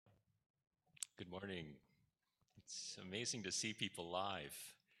Good morning. It's amazing to see people live.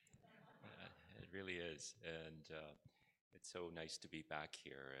 It really is. And it's so nice to be back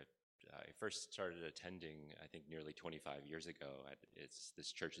here. I first started attending, I think, nearly 25 years ago. It's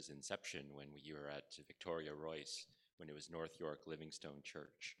this church's inception when you were at Victoria Royce, when it was North York Livingstone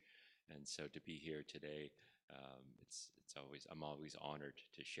Church. And so to be here today, I'm always honored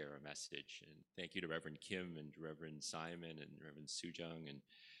to share a message. And thank you to Reverend Kim and Reverend Simon and Reverend Sujung and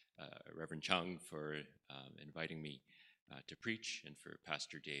Reverend Chung for inviting me to preach, and for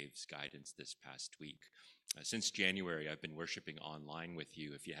Pastor Dave's guidance this past week. Since January, I've been worshiping online with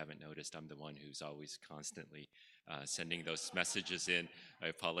you. If you haven't noticed, I'm the one who's always constantly sending those messages in. I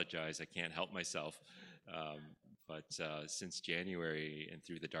apologize, I can't help myself. But since January and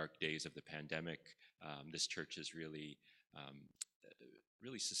through the dark days of the pandemic, this church has really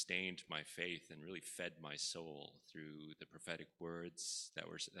sustained my faith and really fed my soul through the prophetic words that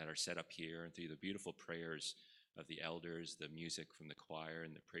are set up here, and through the beautiful prayers of the elders, the music from the choir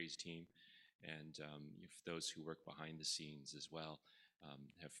and the praise team, and those who work behind the scenes as well,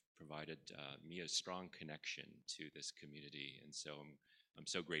 have provided me a strong connection to this community. And so I'm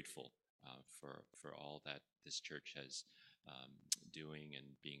so grateful for all that this church has doing and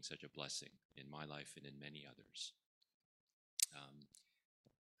being such a blessing in my life and in many others.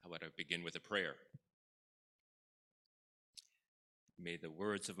 How about I begin with a prayer? May the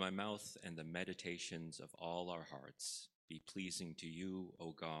words of my mouth and the meditations of all our hearts be pleasing to you,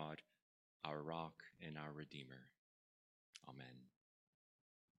 O God, our rock and our Redeemer. Amen.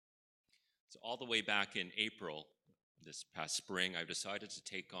 So all the way back in April, this past spring, I've decided to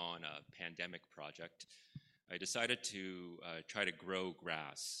take on a pandemic project. I decided to try to grow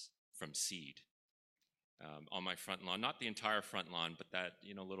grass from seed on my front lawn. Not the entire front lawn, but that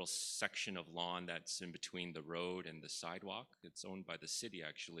little section of lawn that's in between the road and the sidewalk. It's owned by the city,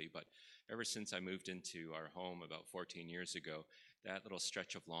 actually, but ever since I moved into our home about 14 years ago, that little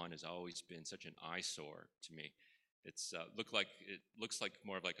stretch of lawn has always been such an eyesore to me. It looks like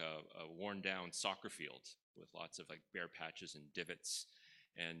more of like a worn down soccer field with lots of like bare patches and divots.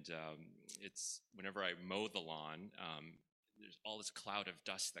 And it's whenever I mow the lawn, there's all this cloud of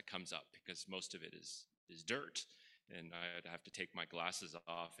dust that comes up because most of it is dirt, and I'd have to take my glasses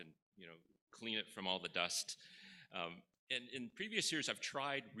off and clean it from all the dust. And in previous years, I've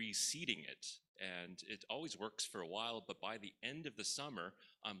tried reseeding it, and it always works for a while, but by the end of the summer,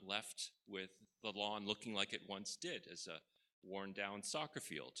 I'm left with the lawn looking like it once did, as a worn down soccer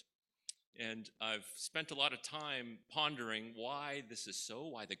field. And I've spent a lot of time pondering why this is so,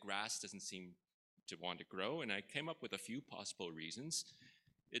 why the grass doesn't seem to want to grow, and I came up with a few possible reasons.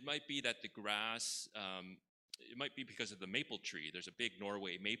 It might be that the grass, it might be because of the maple tree. There's a big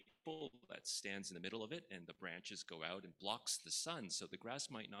Norway maple that stands in the middle of it, and the branches go out and blocks the sun, so the grass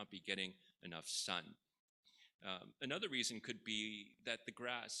might not be getting enough sun. Another reason could be that the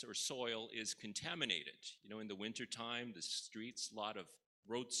grass or soil is contaminated. In the wintertime, the streets, a lot of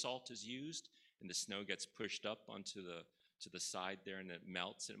road salt is used, and the snow gets pushed up onto the side there, and it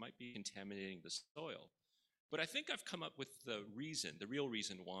melts, and it might be contaminating the soil. But I think I've come up with the real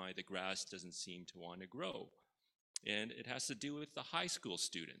reason why the grass doesn't seem to want to grow. And it has to do with the high school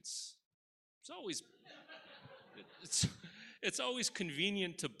students. It's always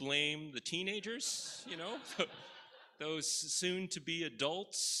convenient to blame the teenagers, those soon-to-be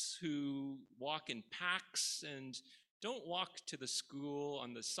adults who walk in packs and don't walk to the school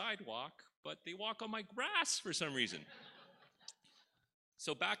on the sidewalk, but they walk on my grass for some reason.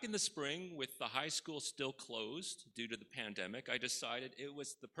 So back in the spring, with the high school still closed due to the pandemic, I decided it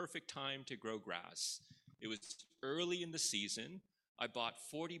was the perfect time to grow grass. It was early in the season. I bought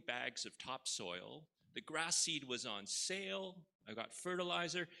 40 bags of topsoil. The grass seed was on sale. I got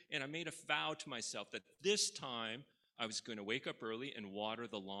fertilizer, and I made a vow to myself that this time I was going to wake up early and water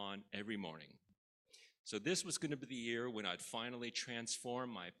the lawn every morning. So this was going to be the year when I'd finally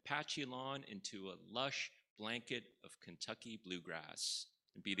transform my patchy lawn into a lush blanket of Kentucky bluegrass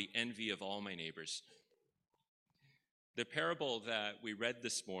and be the envy of all my neighbors. The parable that we read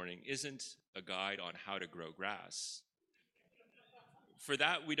this morning isn't a guide on how to grow grass. For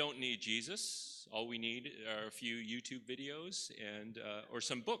that, we don't need Jesus. All we need are a few YouTube videos and or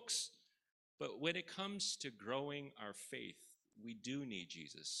some books. But when it comes to growing our faith, we do need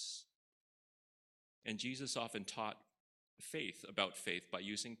Jesus. And Jesus often taught about faith by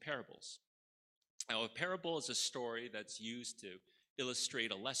using parables. Now, a parable is a story that's used to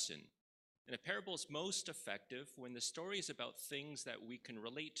illustrate a lesson. And a parable is most effective when the story is about things that we can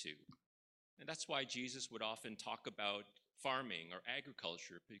relate to. And that's why Jesus would often talk about farming or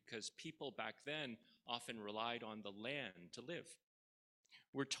agriculture, because people back then often relied on the land to live.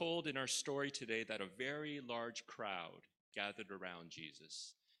 We're told in our story today that a very large crowd gathered around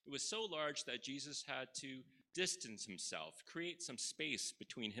Jesus. It was so large that Jesus had to distance himself, create some space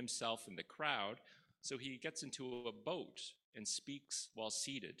between himself and the crowd, so he gets into a boat and speaks while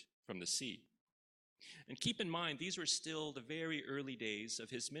seated from the sea. And keep in mind, these were still the very early days of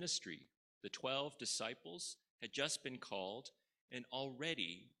his ministry. The 12 disciples had just been called, and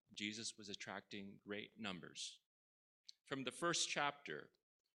already Jesus was attracting great numbers. From the first chapter,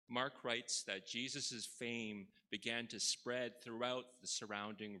 Mark writes that Jesus' fame began to spread throughout the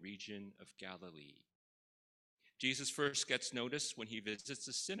surrounding region of Galilee. Jesus first gets noticed when he visits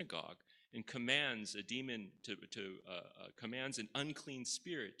a synagogue and commands commands an unclean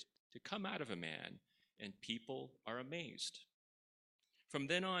spirit to come out of a man, and people are amazed. From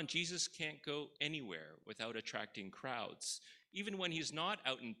then on, Jesus can't go anywhere without attracting crowds. Even when he's not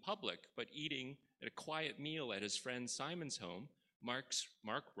out in public, but eating at a quiet meal at his friend Simon's home,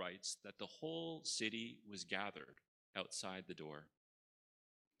 Mark writes that the whole city was gathered outside the door.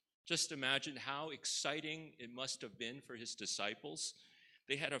 Just imagine how exciting it must have been for his disciples.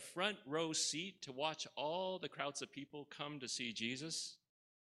 They had a front row seat to watch all the crowds of people come to see Jesus.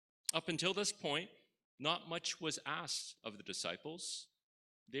 Up until this point, not much was asked of the disciples.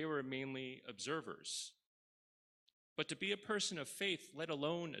 They were mainly observers. But to be a person of faith, let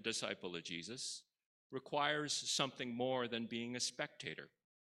alone a disciple of Jesus, requires something more than being a spectator.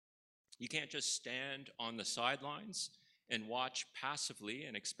 You can't just stand on the sidelines and watch passively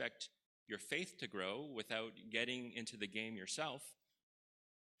and expect your faith to grow without getting into the game yourself.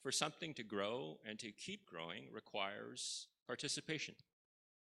 For something to grow and to keep growing requires participation.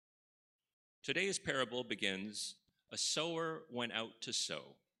 Today's parable begins, a sower went out to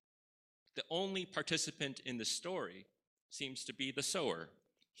sow. The only participant in the story seems to be the sower.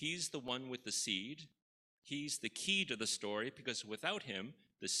 He's the one with the seed. He's the key to the story because without him,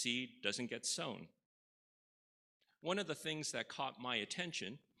 the seed doesn't get sown. One of the things that caught my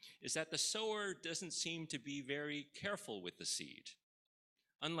attention is that the sower doesn't seem to be very careful with the seed.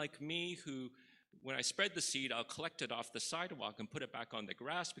 Unlike me, who, when I spread the seed, I'll collect it off the sidewalk and put it back on the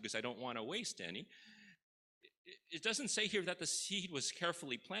grass because I don't want to waste any. It doesn't say here that the seed was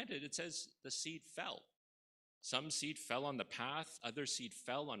carefully planted. It says the seed fell. Some seed fell on the path. Other seed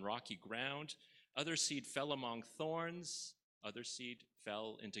fell on rocky ground. Other seed fell among thorns. Other seed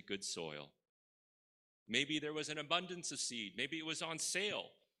fell into good soil. Maybe there was an abundance of seed. Maybe it was on sale.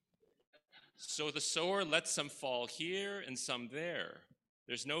 So the sower lets some fall here and some there.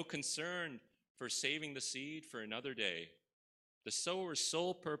 There's no concern for saving the seed for another day. The sower's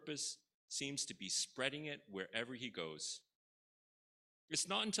sole purpose seems to be spreading it wherever he goes. It's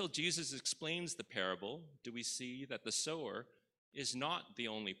not until Jesus explains the parable do we see that the sower is not the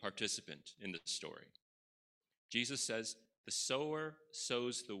only participant in the story. Jesus says, the sower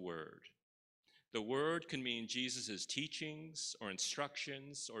sows the word. The word can mean Jesus' teachings or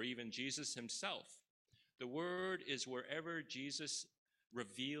instructions or even Jesus himself. The word is wherever Jesus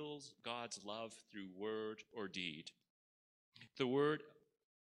reveals God's love through word or deed. The word,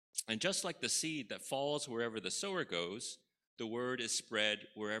 and just like the seed that falls wherever the sower goes, the word is spread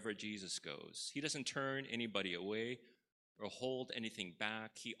wherever Jesus goes. He doesn't turn anybody away or hold anything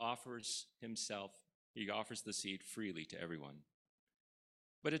back. He offers the seed freely to everyone.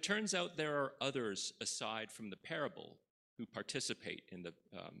 But it turns out there are others aside from the parable who participate.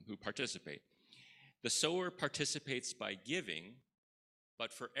 The sower participates by giving,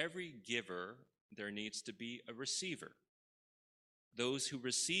 but for every giver, there needs to be a receiver. Those who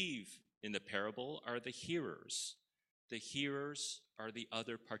receive in the parable are the hearers. The hearers are the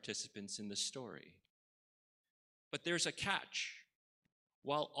other participants in the story. But there's a catch.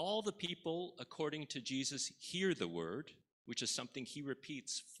 While all the people, according to Jesus, hear the word, which is something he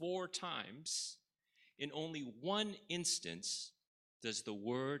repeats 4 times, in only one instance does the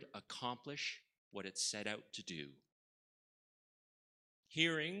word accomplish what it set out to do.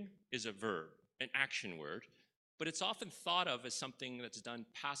 Hearing is a verb, an action word, but it's often thought of as something that's done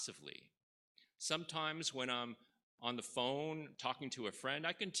passively. Sometimes when I'm on the phone talking to a friend,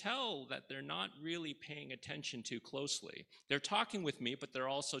 I can tell that they're not really paying attention too closely. They're talking with me, but they're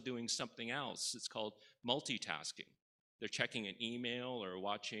also doing something else. It's called multitasking. They're checking an email or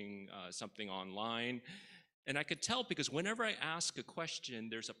watching something online. And I could tell because whenever I ask a question,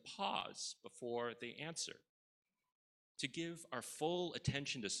 there's a pause before they answer. To give our full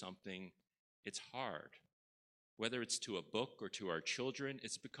attention to something, it's hard. Whether it's to a book or to our children,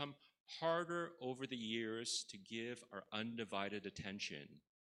 it's become harder over the years to give our undivided attention.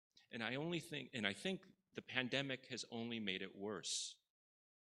 And I think the pandemic has only made it worse.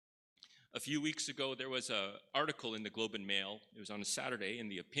 A few weeks ago, there was an article in the Globe and Mail. It was on a Saturday in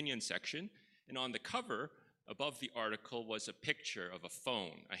the opinion section. And on the cover, above the article, was a picture of a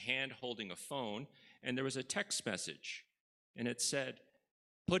phone, a hand holding a phone. And there was a text message. And it said,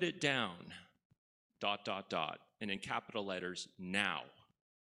 "Put it down, ... And in capital letters, now."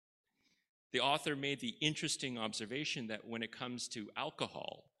 The author made the interesting observation that when it comes to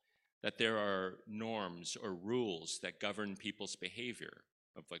alcohol, that there are norms or rules that govern people's behavior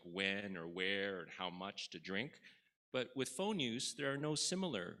of like when or where and how much to drink. But with phone use, there are no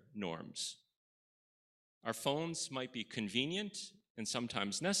similar norms. Our phones might be convenient and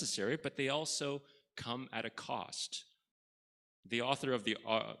sometimes necessary, but they also come at a cost. The author of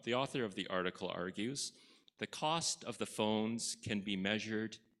the article argues, the cost of the phones can be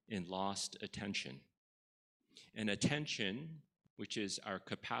measured in lost attention. And attention, which is our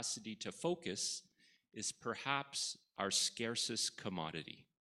capacity to focus, is perhaps our scarcest commodity.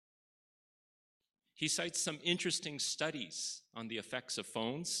 He cites some interesting studies on the effects of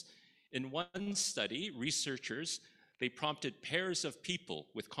phones. In one study, researchers, they prompted pairs of people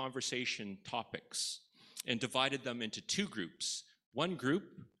with conversation topics and divided them into two groups. One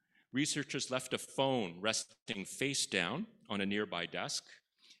group, researchers left a phone resting face down on a nearby desk.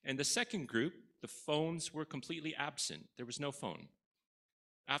 And the second group, the phones were completely absent. There was no phone.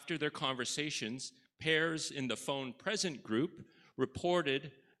 After their conversations, pairs in the phone present group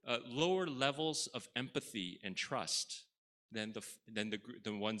reported lower levels of empathy and trust than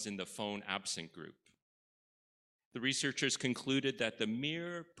the ones in the phone absent group. The researchers concluded that the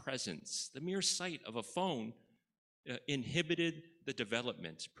mere presence, the mere sight of a phone inhibited the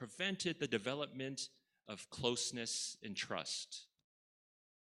development, prevented the development of closeness and trust.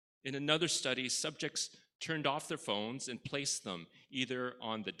 In another study, subjects turned off their phones and placed them either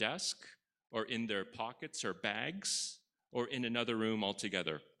on the desk or in their pockets or bags or in another room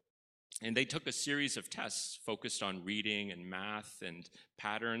altogether. And they took a series of tests focused on reading and math and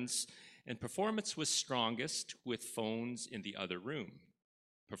patterns, and performance was strongest with phones in the other room.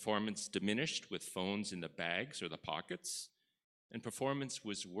 Performance diminished with phones in the bags or the pockets, and performance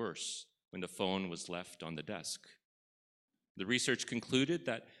was worse when the phone was left on the desk. The research concluded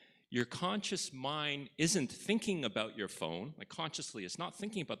that your conscious mind isn't thinking about your phone, like consciously it's not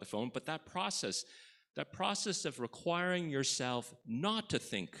thinking about the phone, but that process of requiring yourself not to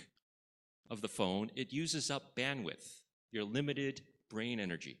think of the phone, it uses up bandwidth, your limited brain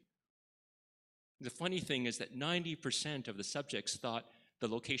energy. The funny thing is that 90% of the subjects thought the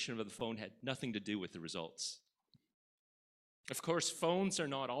location of the phone had nothing to do with the results. Of course, phones are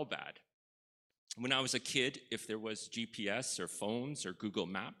not all bad. When I was a kid, if there was GPS or phones or Google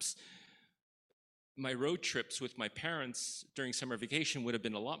Maps, my road trips with my parents during summer vacation would have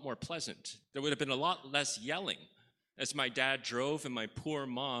been a lot more pleasant. There would have been a lot less yelling as my dad drove and my poor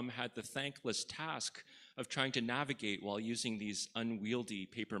mom had the thankless task of trying to navigate while using these unwieldy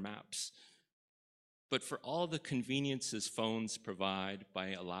paper maps. But for all the conveniences phones provide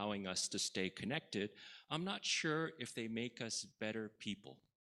by allowing us to stay connected, I'm not sure if they make us better people.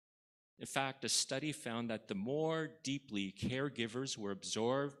 In fact, a study found that the more deeply caregivers were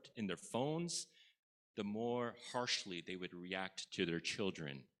absorbed in their phones, the more harshly they would react to their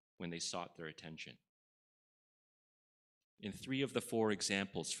children when they sought their attention. In 3 of the 4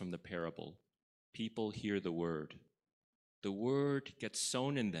 examples from the parable, people hear the word. The word gets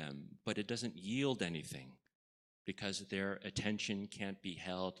sown in them, but it doesn't yield anything because their attention can't be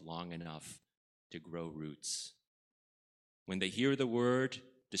held long enough to grow roots. When they hear the word,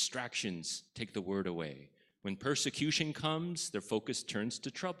 distractions take the word away. When persecution comes, their focus turns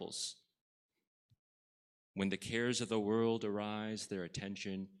to troubles. When the cares of the world arise, their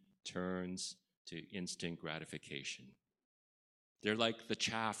attention turns to instant gratification. They're like the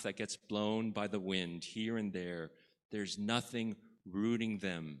chaff that gets blown by the wind here and there. There's nothing rooting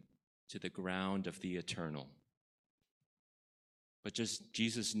them to the ground of the eternal. But just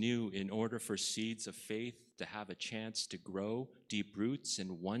Jesus knew in order for seeds of faith to have a chance to grow deep roots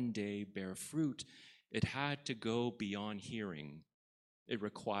and one day bear fruit, it had to go beyond hearing. It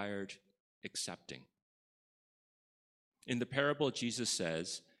required accepting. In the parable, Jesus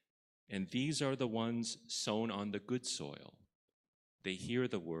says, "And these are the ones sown on the good soil. They hear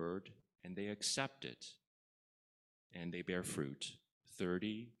the word and they accept it, and they bear fruit,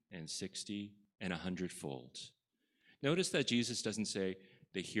 30 and 60 and 100-fold. Notice that Jesus doesn't say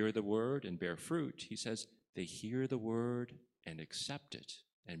they hear the word and bear fruit. He says they hear the word and accept it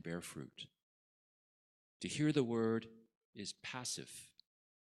and bear fruit. To hear the word is passive.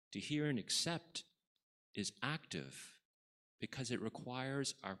 To hear and accept is active because it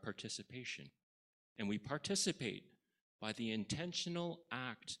requires our participation. And we participate by the intentional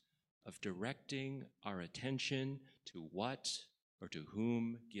act of directing our attention to what or to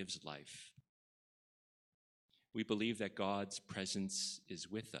whom gives life. We believe that God's presence is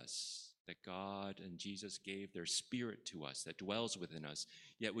with us, that God and Jesus gave their Spirit to us that dwells within us,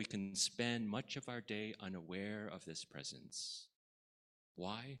 yet we can spend much of our day unaware of this presence.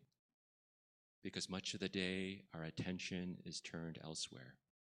 Why? Because much of the day our attention is turned elsewhere.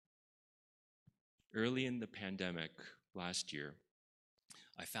 Early in the pandemic last year,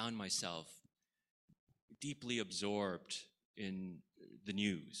 I found myself deeply absorbed in the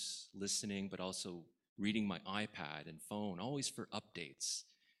news, listening, but also reading my iPad and phone, always for updates.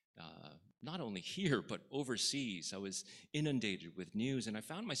 Not only here, but overseas. I was inundated with news, and I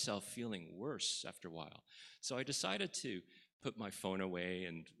found myself feeling worse after a while. So I decided to put my phone away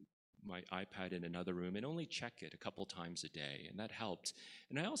and my iPad in another room and only check it a couple times a day, and that helped.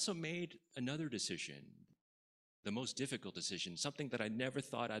 And I also made another decision, the most difficult decision, something that I never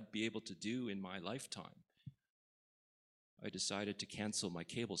thought I'd be able to do in my lifetime. I decided to cancel my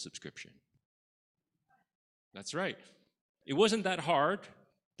cable subscription. That's right. It wasn't that hard.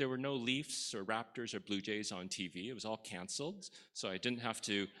 There were no Leafs or Raptors or Blue Jays on TV. It was all canceled. So I didn't have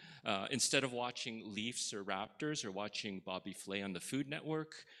to, instead of watching Leafs or Raptors or watching Bobby Flay on the Food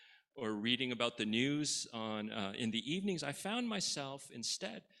Network or reading about the news in the evenings, I found myself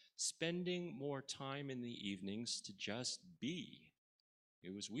instead spending more time in the evenings to just be.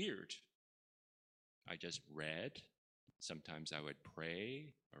 It was weird. I just read. Sometimes I would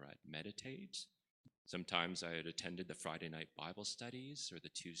pray or I'd meditate. Sometimes I had attended the Friday night Bible studies or the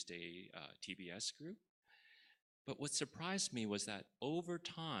Tuesday TBS group. But what surprised me was that over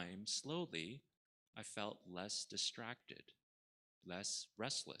time, slowly, I felt less distracted, less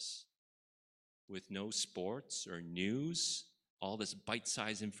restless. With no sports or news, all this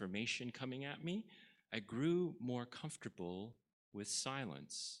bite-sized information coming at me, I grew more comfortable with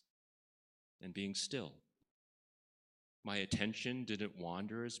silence and being still. My attention didn't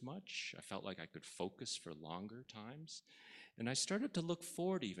wander as much. I felt like I could focus for longer times. And I started to look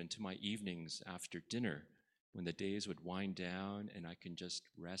forward even to my evenings after dinner when the days would wind down and I can just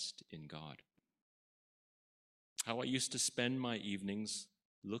rest in God. How I used to spend my evenings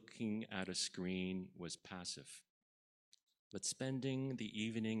looking at a screen was passive. But spending the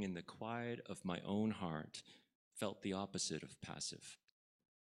evening in the quiet of my own heart felt the opposite of passive.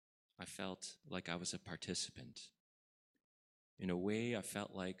 I felt like I was a participant. In a way, I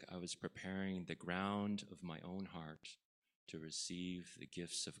felt like I was preparing the ground of my own heart to receive the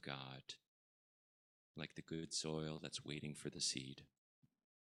gifts of God, like the good soil that's waiting for the seed.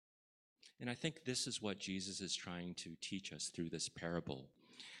 And I think this is what Jesus is trying to teach us through this parable.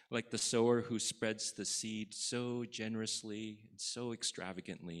 Like the sower who spreads the seed so generously and so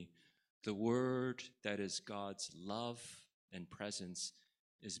extravagantly, the word that is God's love and presence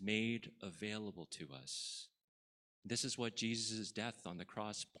is made available to us. This is what Jesus' death on the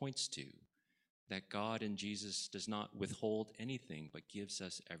cross points to, that God in Jesus does not withhold anything but gives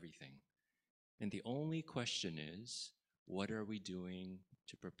us everything. And the only question is, what are we doing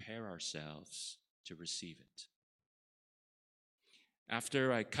to prepare ourselves to receive it?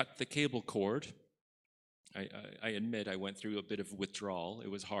 After I cut the cable cord, I admit I went through a bit of withdrawal.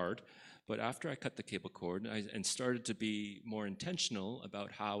 It was hard. But after I cut the cable cord and started to be more intentional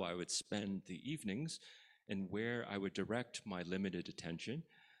about how I would spend the evenings and where I would direct my limited attention,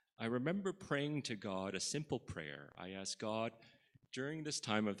 I remember praying to God a simple prayer. I asked God, during this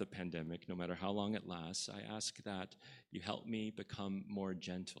time of the pandemic, no matter how long it lasts, I ask that you help me become more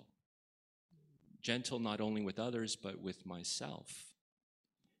gentle. Gentle not only with others, but with myself.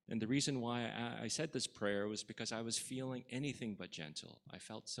 And the reason why I said this prayer was because I was feeling anything but gentle. I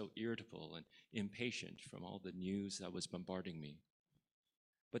felt so irritable and impatient from all the news that was bombarding me.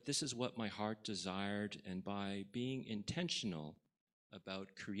 But this is what my heart desired, and by being intentional about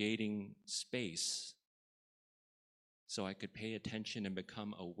creating space so I could pay attention and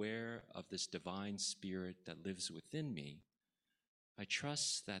become aware of this divine spirit that lives within me, I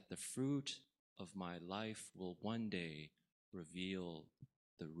trust that the fruit of my life will one day reveal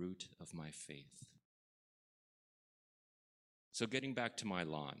the root of my faith. So getting back to my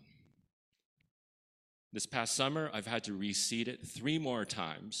lawn. This past summer, I've had to reseed it 3 more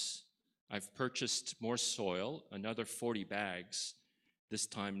times. I've purchased more soil, another 40 bags, this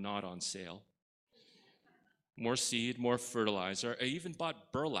time not on sale. More seed, more fertilizer. I even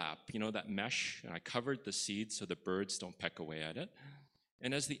bought burlap, that mesh, and I covered the seed so the birds don't peck away at it.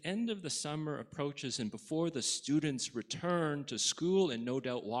 And as the end of the summer approaches and before the students return to school and no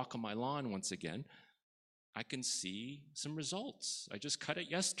doubt walk on my lawn once again, I can see some results. I just cut it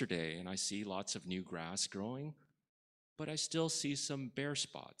yesterday and I see lots of new grass growing. but I still see some bare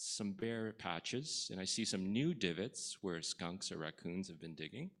spots, some bare patches, and I see some new divots where skunks or raccoons have been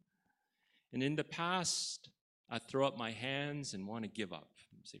digging. And in the past, I throw up my hands and want to give up,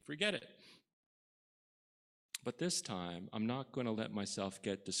 say, forget it. But this time, I'm not going to let myself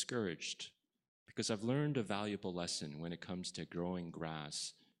get discouraged because I've learned a valuable lesson when it comes to growing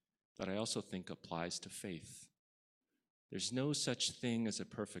grass that I also think applies to faith. There's no such thing as a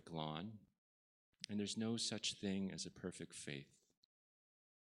perfect lawn, and there's no such thing as a perfect faith.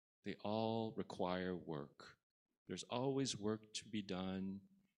 They all require work. There's always work to be done,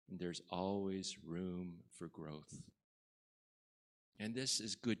 and there's always room for growth. And this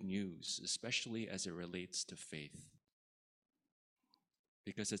is good news, especially as it relates to faith,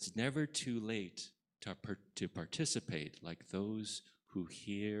 because it's never too late to participate like those who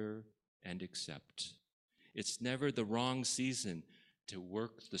hear and accept. It's never the wrong season to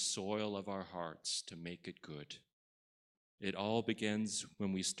work the soil of our hearts to make it good. It all begins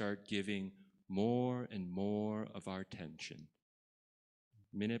when we start giving more and more of our attention,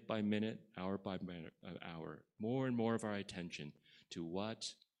 minute by minute, hour by hour, more and more of our attention to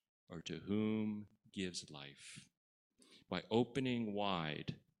what or to whom gives life. By opening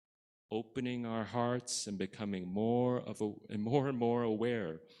wide, opening our hearts and becoming more and more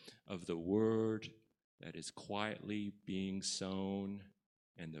aware of the word that is quietly being sown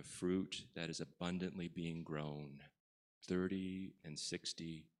and the fruit that is abundantly being grown, 30 and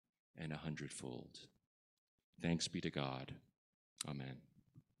 60 and 100-fold. Thanks be to God. Amen.